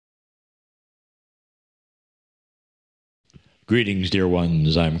Greetings, dear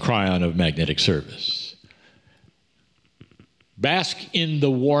ones. I'm Kryon of Magnetic Service. Bask in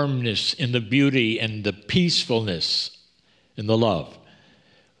the warmness, in the beauty, and the peacefulness, and the love.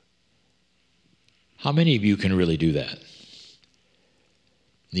 How many of you can really do that?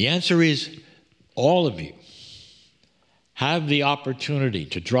 The answer is all of you have the opportunity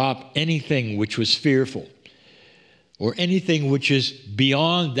to drop anything which was fearful or anything which is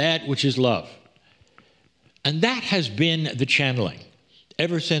beyond that which is love. And that has been the channeling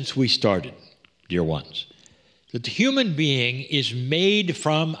ever since we started, dear ones. That the human being is made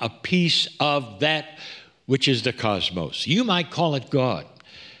from a piece of that which is the cosmos. You might call it God.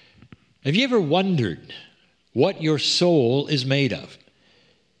 Have you ever wondered what your soul is made of?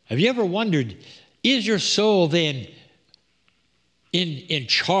 Have you ever wondered, is your soul then in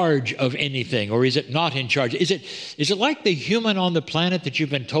charge of anything, or is it not in charge? Is it like the human on the planet that you've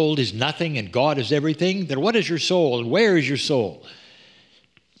been told is nothing and God is everything? Then what is your soul and where is your soul?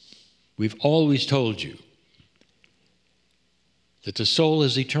 We've always told you that the soul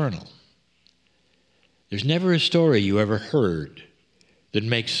is eternal. There's never a story you ever heard that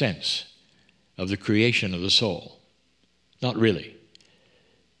makes sense of the creation of the soul. Not really.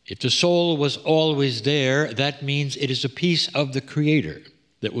 If the soul was always there, that means it is a piece of the Creator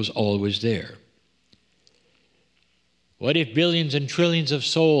that was always there. What if billions and trillions of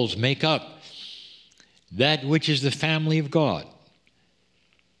souls make up that which is the family of God?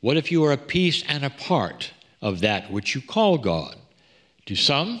 What if you are a piece and a part of that which you call God? To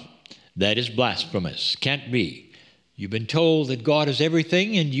some, that is blasphemous. Can't be. You've been told that God is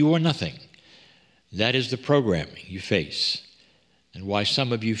everything and you are nothing. That is the programming you face, and why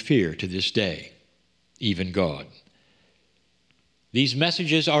some of you fear to this day, even God. These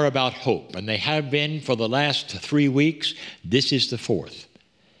messages are about hope, and they have been for the last 3 weeks. This is the 4th.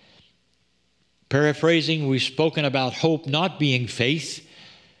 Paraphrasing, we've spoken about hope not being faith,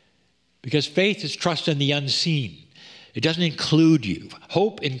 because faith is trust in the unseen. It doesn't include you.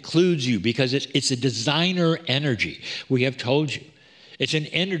 Hope includes you because it's a designer energy. We have told you. It's an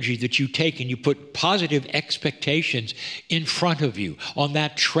energy that you take and you put positive expectations in front of you on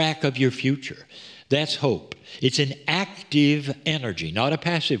that track of your future. That's hope. It's an active energy, not a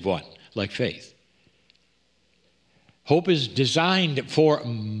passive one like faith. Hope is designed for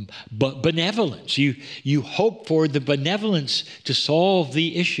benevolence. You hope for the benevolence to solve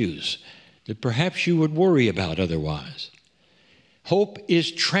the issues that perhaps you would worry about otherwise. Hope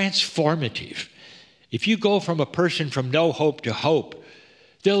is transformative. If you go from a person from no hope to hope,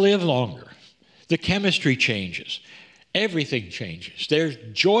 they'll live longer. The chemistry changes. Everything changes. There's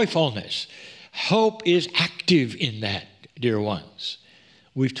joyfulness. Hope is active in that, dear ones.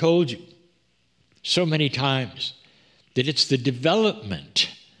 We've told you so many times that it's the development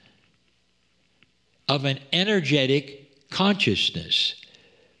of an energetic consciousness.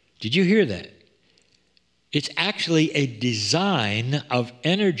 Did you hear that? It's actually a design of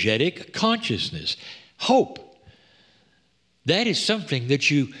energetic consciousness. Hope. That is something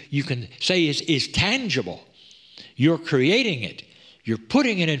that you can say is tangible. You're creating it. You're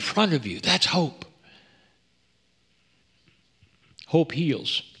putting it in front of you. That's hope. Hope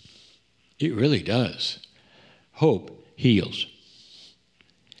heals. It really does. Hope heals.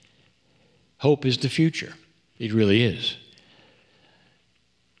 Hope is the future. It really is.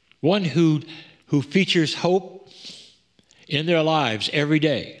 One who features hope in their lives every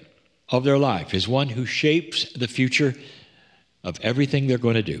day of their life is one who shapes the future of everything they're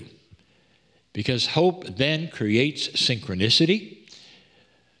going to do. Because hope then creates synchronicity,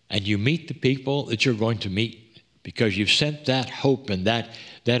 and you meet the people that you're going to meet because you've sent that hope and that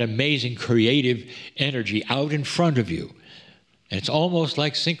amazing creative energy out in front of you. And it's almost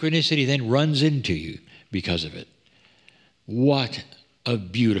like synchronicity then runs into you because of it. What a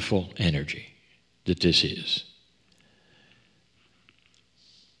beautiful energy that this is.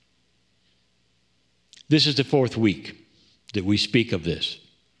 This is the 4th week that we speak of this.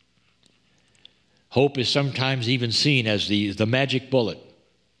 Hope is sometimes even seen as the magic bullet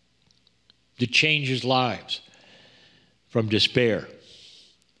that changes lives from despair,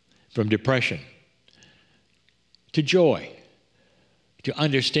 from depression, to joy, to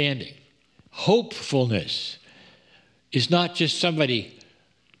understanding. Hopefulness is not just somebody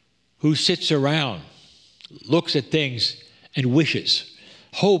who sits around, looks at things, and wishes.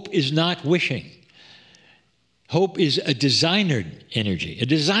 Hope is not wishing. Hope is a designer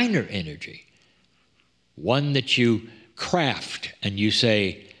energy, one that you craft and you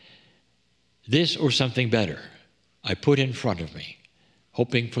say, this or something better I put in front of me,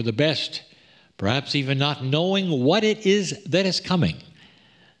 hoping for the best, perhaps even not knowing what it is that is coming,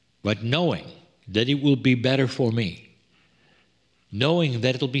 but knowing that it will be better for me. knowing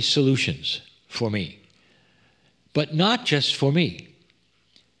that it'll be solutions for me. But not just for me.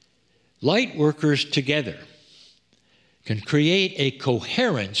 Light workers together can create a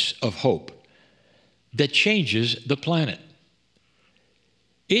coherence of hope that changes the planet.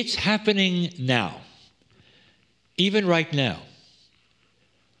 It's happening now, even right now.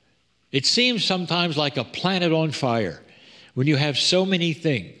 It seems sometimes like a planet on fire when you have so many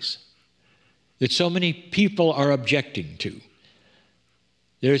things that so many people are objecting to.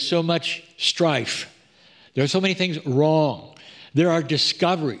 There's so much strife. There are so many things wrong. There are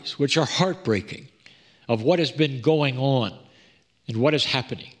discoveries which are heartbreaking of what has been going on and what is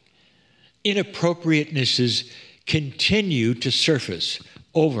happening. Inappropriatenesses continue to surface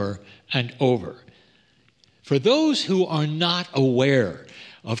over and over. For those who are not aware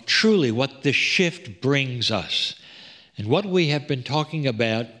of truly what the shift brings us and what we have been talking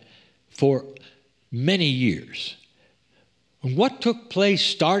about for many years, and what took place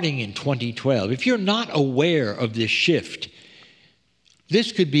starting in 2012, if you're not aware of this shift,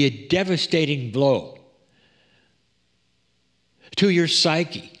 this could be a devastating blow to your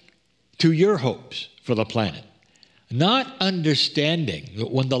psyche, to your hopes for the planet. Not understanding that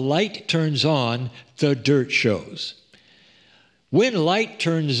when the light turns on, the dirt shows. When light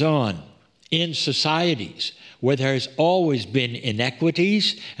turns on in societies where there has always been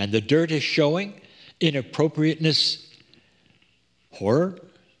inequities and the dirt is showing, inappropriateness, horror,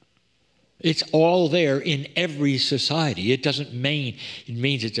 it's all there in every society. It doesn't mean it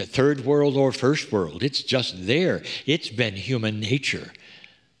means it's a third world or first world. It's just there. It's been human nature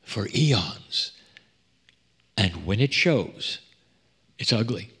for eons. And when it shows, it's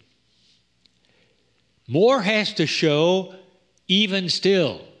ugly. More has to show even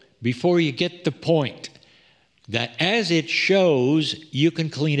still before you get the point that as it shows, you can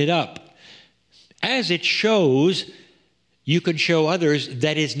clean it up. As it shows, you can show others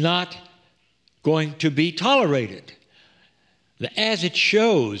that is not going to be tolerated. As it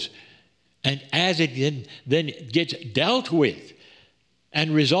shows, and as it then gets dealt with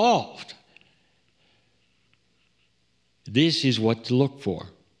and resolved, this is what to look for.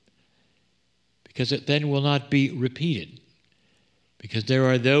 Because it then will not be repeated. Because there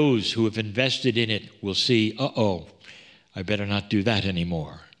are those who have invested in it will see, I better not do that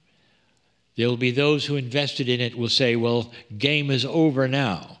anymore. There will be those who invested in it will say, well, game is over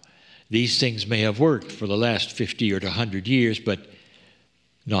now. These things may have worked for the last 50 or 100 years, but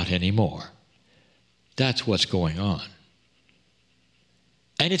not anymore. That's what's going on.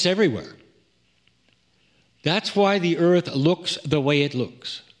 And it's everywhere. That's why the earth looks the way it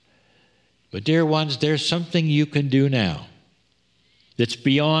looks. But dear ones, there's something you can do now that's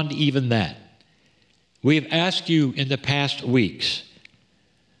beyond even that. We have asked you in the past weeks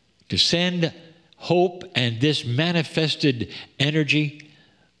to send hope and this manifested energy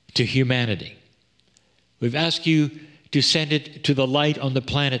to humanity. We've asked you to send it to the light on the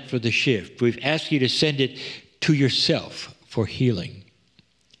planet for the shift. We've asked you to send it to yourself for healing.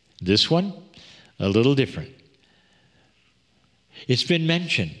 This one, a little different. It's been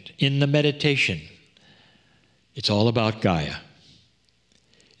mentioned in the meditation. It's all about Gaia.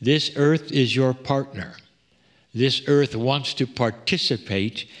 This earth is your partner. This earth wants to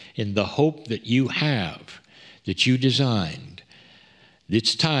participate in the hope that you have, that you designed.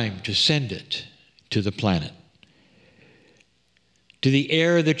 It's time to send it to the planet, to the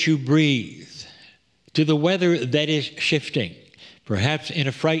air that you breathe, to the weather that is shifting, perhaps in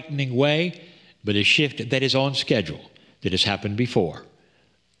a frightening way, but a shift that is on schedule, that has happened before.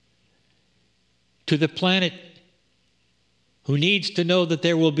 To the planet who needs to know that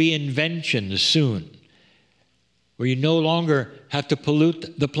there will be inventions soon, where you no longer have to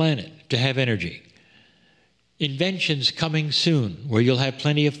pollute the planet to have energy. Inventions coming soon, where you'll have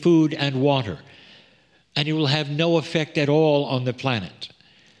plenty of food and water, and it will have no effect at all on the planet.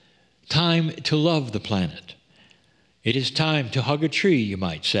 Time to love the planet. It is time to hug a tree, you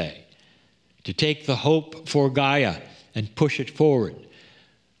might say, to take the hope for Gaia and push it forward,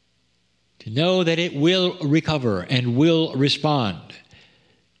 to know that it will recover and will respond.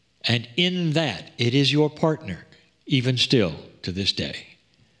 And in that, it is your partner, even still to this day.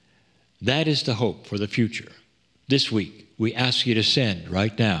 That is the hope for the future. This week, we ask you to send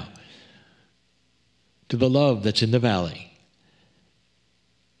right now to the love that's in the valley,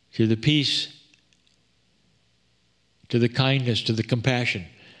 to the peace, to the kindness, to the compassion,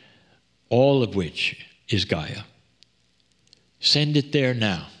 all of which is Gaia. Send it there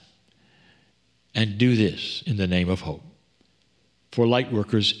now. And do this in the name of hope. For light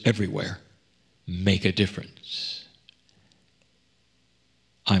workers everywhere, make a difference.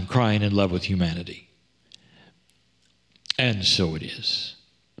 I'm crying in love with humanity. And so it is.